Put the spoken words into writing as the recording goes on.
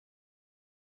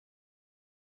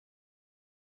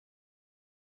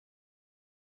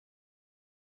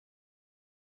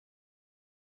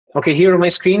Okay, here on my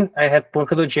screen, I have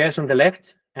Polkadot JS on the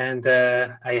left, and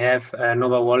I have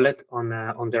Nova Wallet on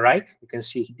the right. You can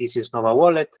see this is Nova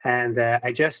Wallet, and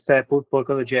I just put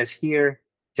Polkadot JS here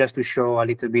just to show a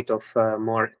little bit of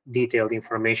more detailed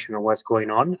information on what's going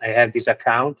on. I have this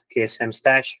account, KSM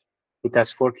Stash. It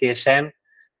has 4 KSM,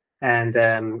 and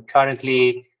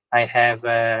currently I have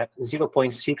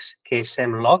 0.6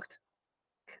 KSM locked.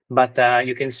 But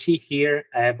you can see here,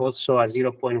 I have also a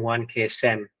 0.1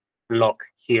 KSM lock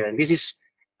here. And this is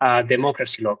a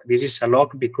democracy lock. This is a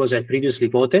lock because I previously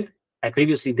voted, I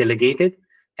previously delegated,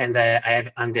 and I have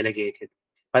undelegated.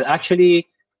 But actually,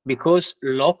 because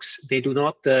locks, they do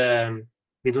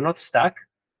not stack,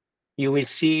 you will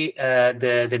see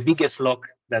the biggest lock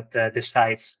that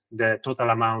decides the total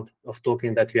amount of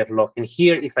token that you have locked. And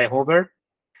here, if I hover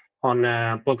on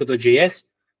Polkadot JS,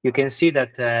 you can see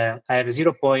that I have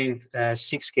 0.6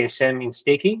 KSM in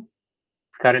staking,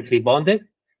 currently bonded,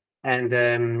 and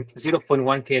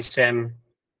 0.1 KSM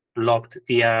locked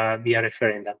via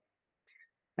referendum.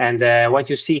 And what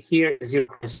you see here,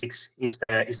 0.6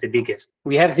 is the biggest.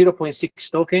 We have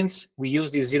 0.6 tokens. We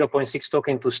use this 0.6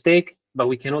 token to stake, but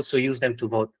we can also use them to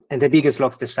vote. And the biggest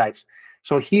locks decides.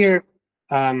 So here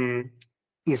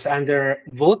is under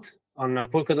vote on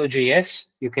Polkadot JS.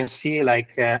 You can see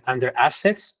like under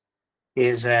assets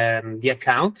is the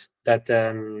account that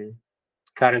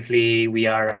currently we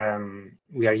are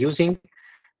using.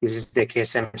 This is the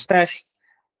KSM stash,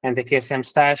 and the KSM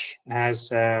stash has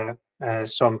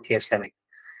some KSM.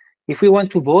 If we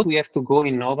want to vote, we have to go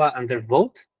in Nova under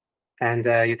vote, and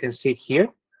you can see it here.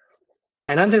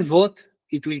 And under vote,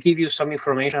 it will give you some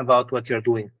information about what you're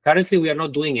doing. Currently, we are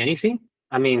not doing anything.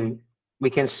 I mean, we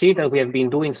can see that we have been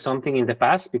doing something in the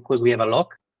past because we have a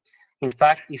lock. In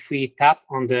fact, if we tap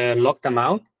on the locked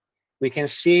amount, we can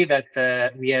see that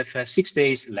we have 6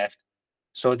 days left.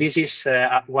 So this is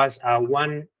was a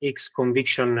 1x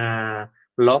conviction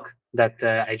lock that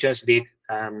I just did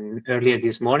earlier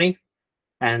this morning,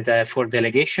 and for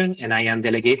delegation, and I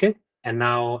undelegated, and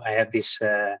now I have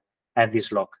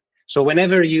this lock. So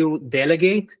whenever you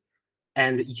delegate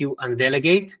and you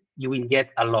undelegate, you will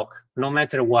get a lock, no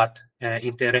matter what.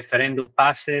 If the referendum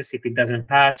passes, if it doesn't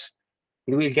pass,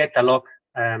 you will get a lock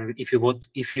if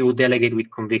you delegate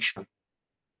with conviction.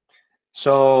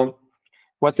 So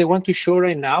what I want to show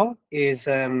right now is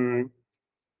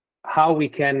how we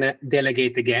can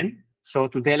delegate again. So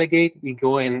to delegate, we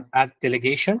go and add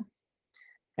delegation.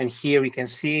 And here we can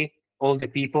see all the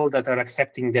people that are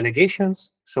accepting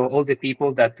delegations. So all the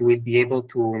people that will be able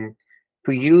to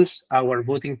use our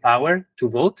voting power to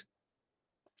vote.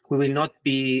 We will not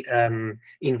be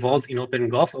involved in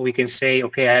OpenGov. We can say,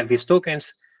 okay, I have these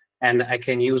tokens and I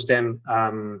can use them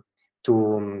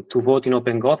to vote in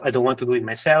OpenGov. I don't want to do it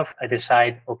myself. I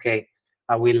decide, okay,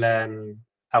 I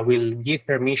will give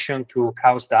permission to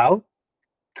Chaos DAO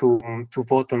to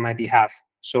vote on my behalf.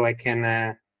 So I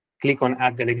can click on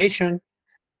Add Delegation,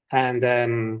 and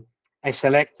I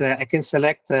can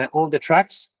select all the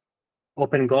tracks.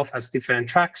 OpenGov has different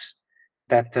tracks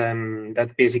that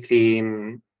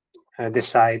basically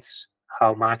decides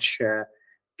how much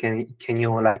can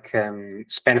you like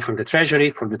spend from the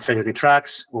treasury for the treasury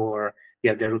tracks, or you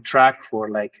have the root track for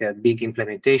like a big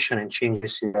implementation and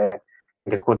changes in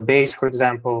the code base, for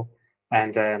example,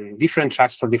 and different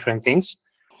tracks for different things.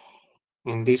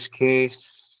 In this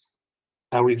case,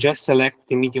 I will just select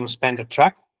the medium spender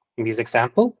track in this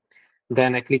example.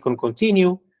 Then I click on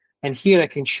continue, and here I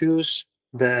can choose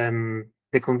the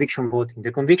conviction voting.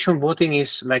 The conviction voting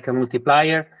is like a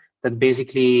multiplier that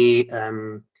basically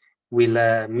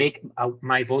will make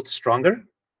my vote stronger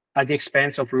at the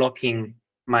expense of locking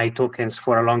my tokens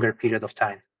for a longer period of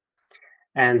time.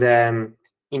 And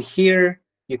in here,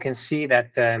 you can see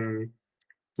that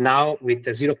now with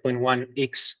the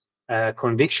 0.1x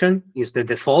conviction is the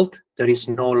default. There is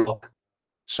no lock.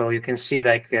 So you can see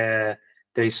like there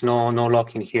is no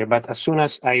lock in here. But as soon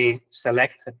as I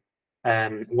select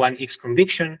 1x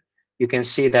conviction, you can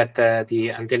see that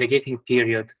the undelegating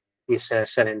period is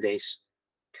 7 days.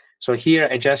 So here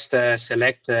I just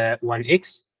select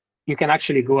 1x. You can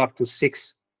actually go up to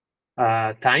 6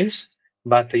 times,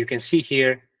 but you can see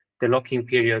here the locking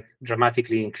period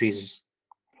dramatically increases.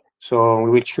 So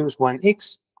we will choose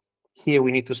 1x. Here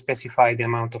we need to specify the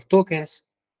amount of tokens,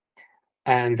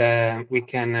 and we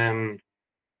can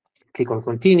click on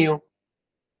continue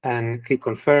and click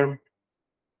confirm.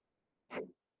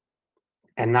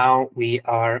 And now we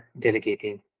are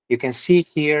delegating. You can see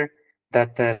here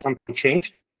that something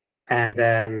changed,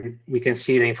 and we can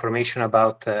see the information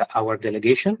about our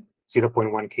delegation,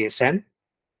 0.1 KSM.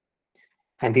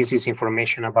 And this is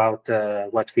information about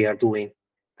what we are doing.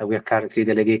 that we are currently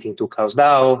delegating to Chaos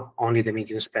DAO, only the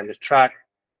medium spender track,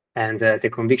 and the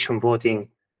conviction voting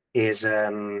is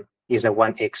a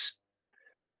 1x.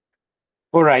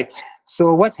 All right.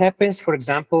 So what happens, for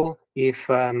example, if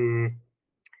I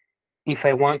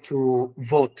want to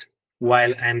vote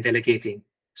while I'm delegating?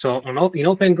 So in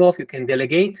OpenGov, you can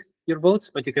delegate your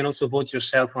votes, but you can also vote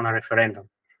yourself on a referendum.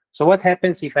 So what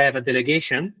happens if I have a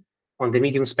delegation on the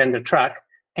medium spender track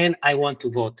and I want to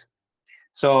vote?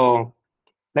 So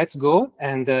let's go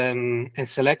and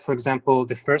select, for example,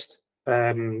 the first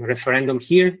referendum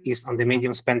here is on the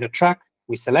medium spender track.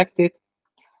 We select it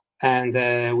and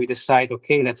we decide,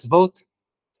 okay, let's vote.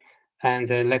 And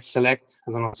let's select,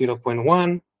 I don't know,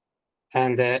 0.1.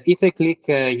 And if I click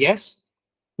yes,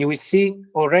 you will see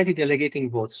already delegating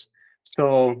votes.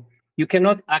 So you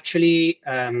cannot actually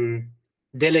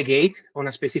delegate on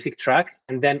a specific track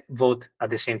and then vote at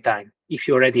the same time if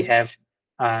you already have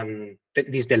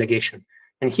this delegation.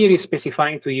 And here is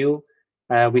specifying to you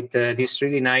with this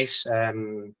really nice,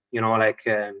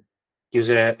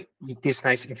 user, this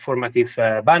nice informative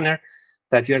banner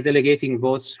that you're delegating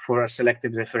votes for a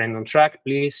selected referendum track.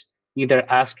 Please either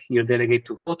ask your delegate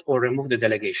to vote or remove the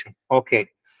delegation. Okay,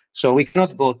 so we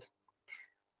cannot vote.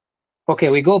 Okay,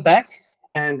 we go back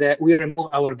and we remove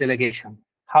our delegation.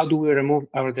 How do we remove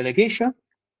our delegation?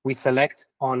 We select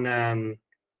on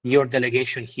your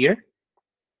delegation here.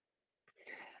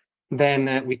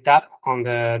 Then we tap on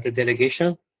the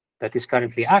delegation that is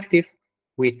currently active.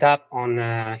 We tap on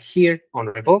here on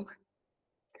Revoke.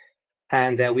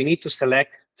 And we need to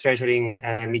select treasuring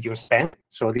medium spend.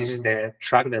 So this is the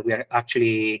track that we are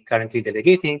actually currently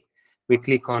delegating. We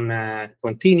click on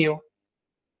continue,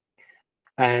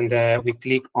 and we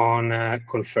click on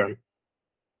confirm.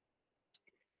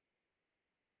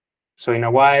 So in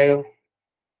a while,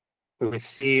 we will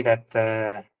see that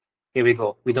here we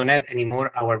go. We don't have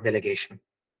anymore our delegation.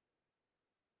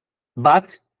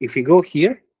 But if we go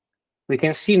here, we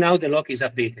can see now the lock is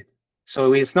updated.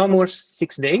 So it's no more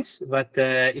 6 days, but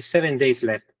it's 7 days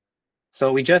left.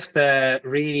 So we just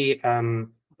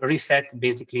reset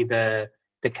basically the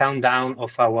countdown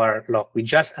of our lock. We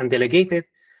just undelegated,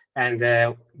 and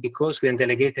because we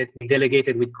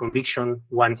delegated with conviction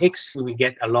 1x, we will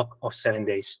get a lock of 7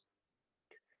 days.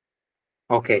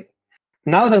 Okay.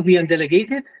 Now that we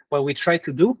undelegated, what we try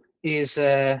to do is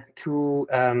to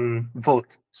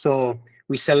vote. So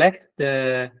we select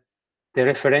the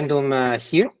referendum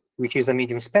here, which is a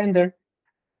medium spender,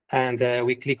 and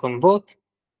we click on vote.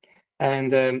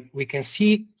 And we can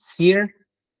see here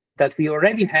that we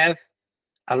already have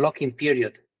a lock-in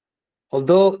period.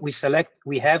 Although we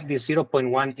have this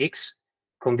 0.1x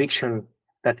conviction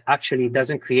that actually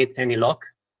doesn't create any lock,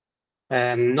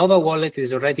 Nova Wallet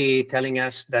is already telling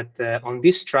us that on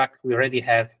this track, we already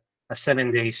have a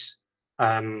 7 days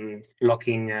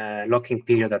locking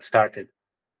period that started.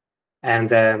 And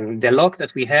the lock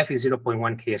that we have is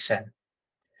 0.1 KSM.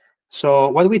 So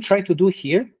what we try to do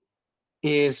here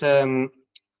is to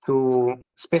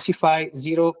specify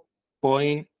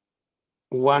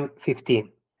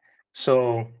 0.115.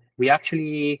 So we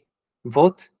actually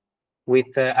vote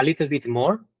with a little bit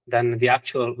more than the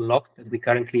actual lock that we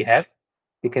currently have.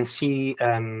 You can see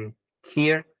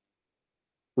here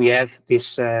we have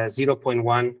this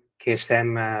 0.1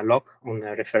 KSM lock on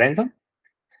the referendum.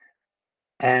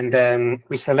 And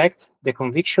we select the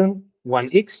conviction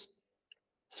 1x.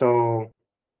 So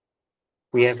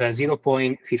we have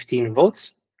 0.15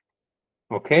 votes.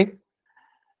 Okay.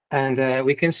 And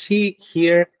we can see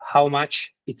here how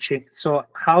much it changed. So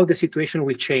how the situation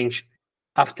will change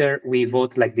after we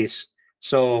vote like this.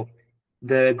 So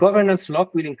the governance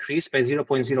lock will increase by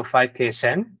 0.05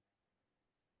 KSM,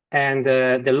 and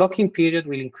the locking period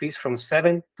will increase from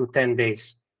 7 to 10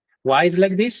 days. Why is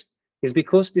like this? It's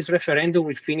because this referendum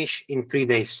will finish in 3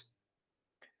 days.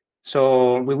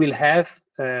 So we will have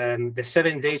the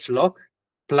 7 days lock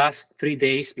plus 3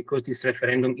 days because this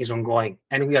referendum is ongoing,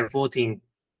 and we are voting.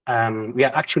 We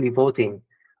are actually voting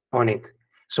on it.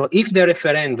 So if the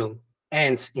referendum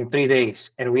ends in 3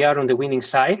 days and we are on the winning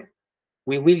side,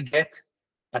 we will get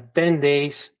a 10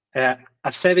 days, a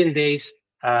 7 days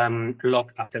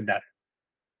lock after that.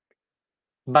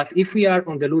 But if we are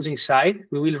on the losing side,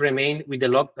 we will remain with the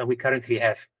lock that we currently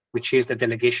have, which is the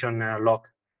delegation lock.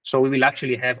 So we will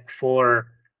actually have 4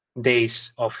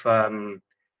 days of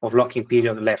locking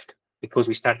period left, because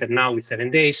we started now with 7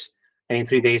 days, and in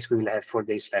 3 days we will have 4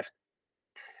 days left.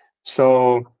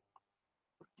 So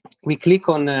we click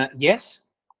on yes,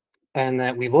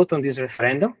 and we vote on this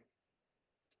referendum,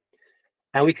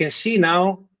 and we can see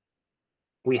now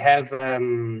we have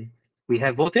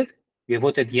voted. We have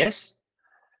voted yes,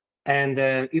 And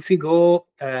if we go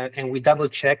and we double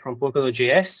check on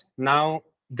Polkadot.js, now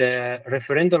the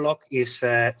referendum lock is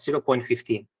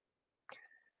 0.15.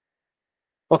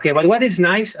 Okay, but what is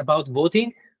nice about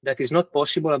voting that is not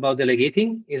possible about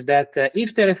delegating is that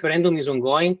if the referendum is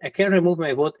ongoing, I can remove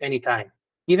my vote anytime,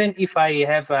 even if I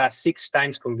have a 6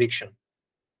 times conviction.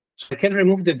 So I can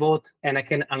remove the vote and I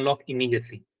can unlock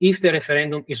immediately if the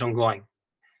referendum is ongoing.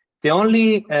 The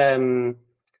only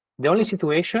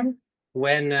situation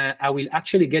when I will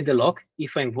actually get the lock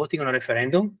if I'm voting on a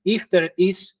referendum, if the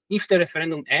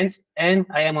referendum ends and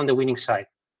I am on the winning side.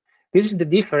 This is the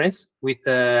difference with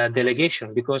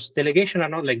delegation, because delegation are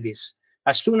not like this.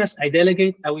 As soon as I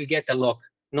delegate, I will get a lock,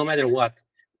 no matter what,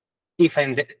 if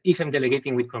I'm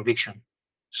delegating with conviction.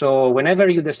 So whenever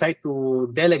you decide to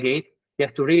delegate, you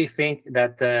have to really think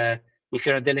that if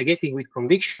you're delegating with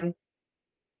conviction,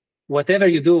 whatever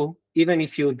you do, even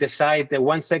if you decide that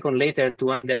 1 second later to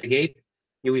undelegate,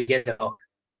 you will get the lock.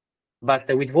 But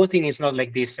with voting, it's not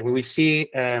like this. And we will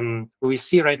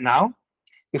see right now.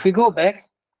 If we go back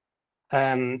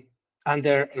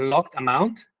under locked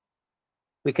amount,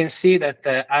 we can see that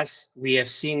as we have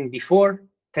seen before,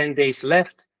 10 days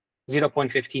left,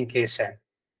 0.15 KSM.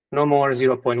 No more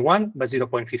 0.1, but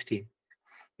 0.15.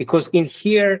 Because in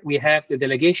here, we have the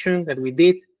delegation that we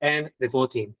did and the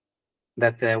voting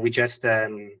that we just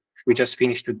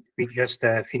finished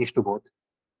to vote.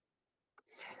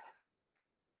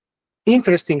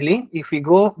 Interestingly, if we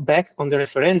go back on the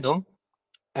referendum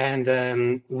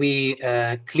and we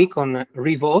click on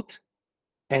Revote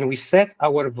and we set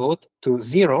our vote to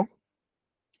 0,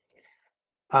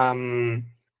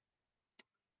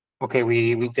 okay,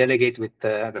 we delegate with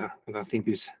I don't think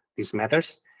this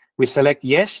matters. We select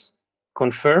yes,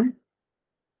 confirm.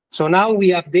 So now we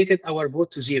updated our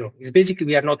vote to 0. It's basically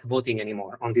we are not voting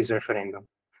anymore on this referendum.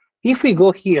 If we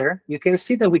go here, you can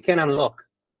see that we can unlock.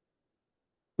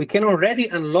 We can already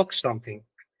unlock something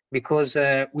because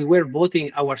we were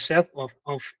voting ourselves on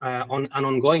an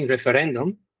ongoing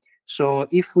referendum. So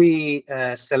if we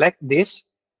select this,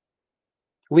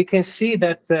 we can see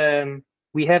that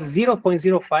we have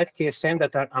 0.05 KSM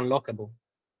that are unlockable.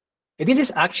 And this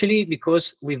is actually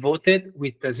because we voted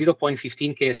with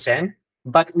 0.15 KSM,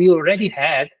 but we already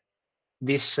had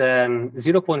this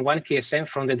 0.1 KSM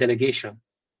from the delegation.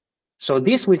 So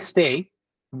this will stay,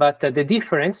 but the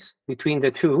difference between the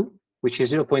two, which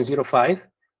is 0.05,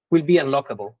 will be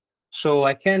unlockable. So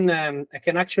I can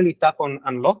actually tap on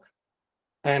unlock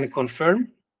and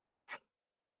confirm.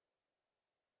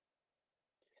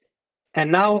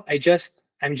 And now I'm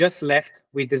just left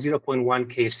with the 0.1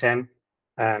 KSM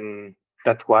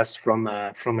that was from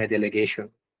a delegation.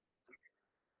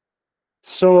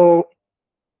 So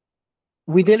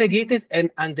we delegated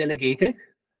and undelegated.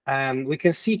 We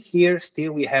can see here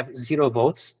still we have 0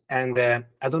 votes, and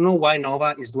I don't know why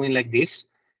Nova is doing like this.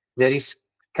 There is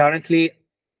currently,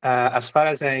 as far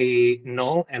as I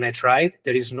know, and I tried,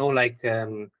 there is no like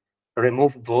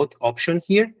remove vote option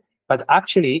here. But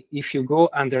actually, if you go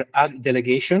under add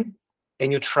delegation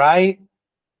and you try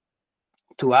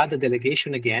to add a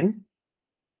delegation again,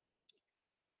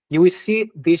 you will see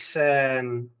this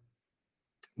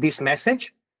this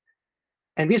message,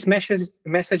 and this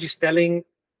message is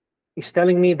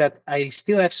telling me that I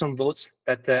still have some votes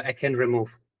that I can remove.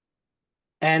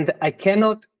 And I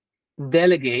cannot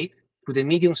delegate to the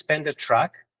medium spender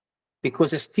track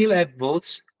because I still have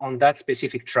votes on that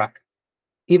specific track,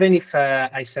 even if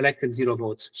I selected 0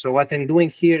 votes. So what I'm doing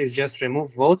here is just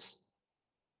remove votes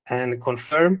and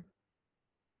confirm.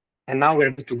 And now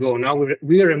we're good to go. Now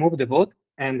we remove the vote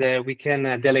and we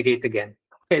can delegate again.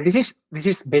 Okay, this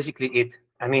is basically it.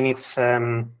 I mean,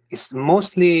 it's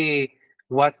mostly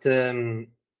what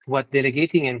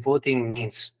delegating and voting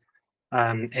means,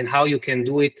 and how you can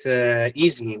do it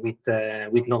easily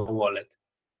with Nova Wallet.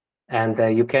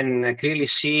 And you can clearly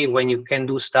see when you can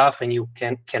do stuff and you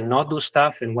cannot do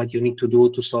stuff, and what you need to do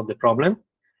to solve the problem.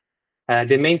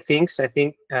 The main things I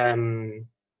think to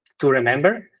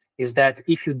remember is that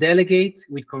if you delegate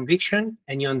with conviction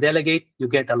and you undelegate, you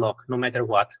get a lock no matter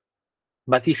what.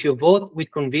 But if you vote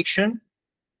with conviction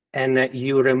and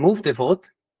you remove the vote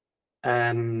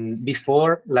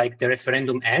before like the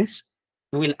referendum ends,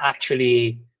 you will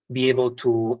actually be able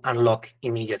to unlock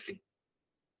immediately.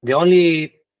 The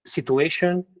only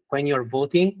situation when you're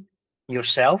voting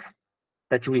yourself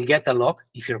that you will get a lock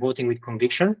if you're voting with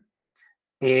conviction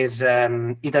is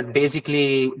that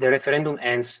basically the referendum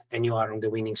ends and you are on the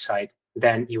winning side.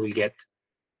 Then you will get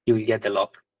the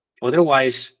lock.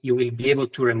 Otherwise, you will be able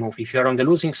to remove. If you're on the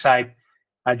losing side,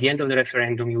 at the end of the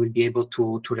referendum, you will be able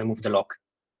to remove the lock.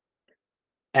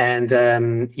 And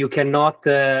you cannot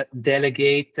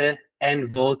delegate and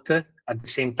vote at the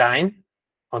same time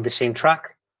on the same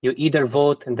track. You either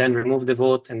vote and then remove the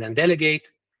vote and then delegate,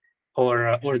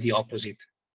 or the opposite.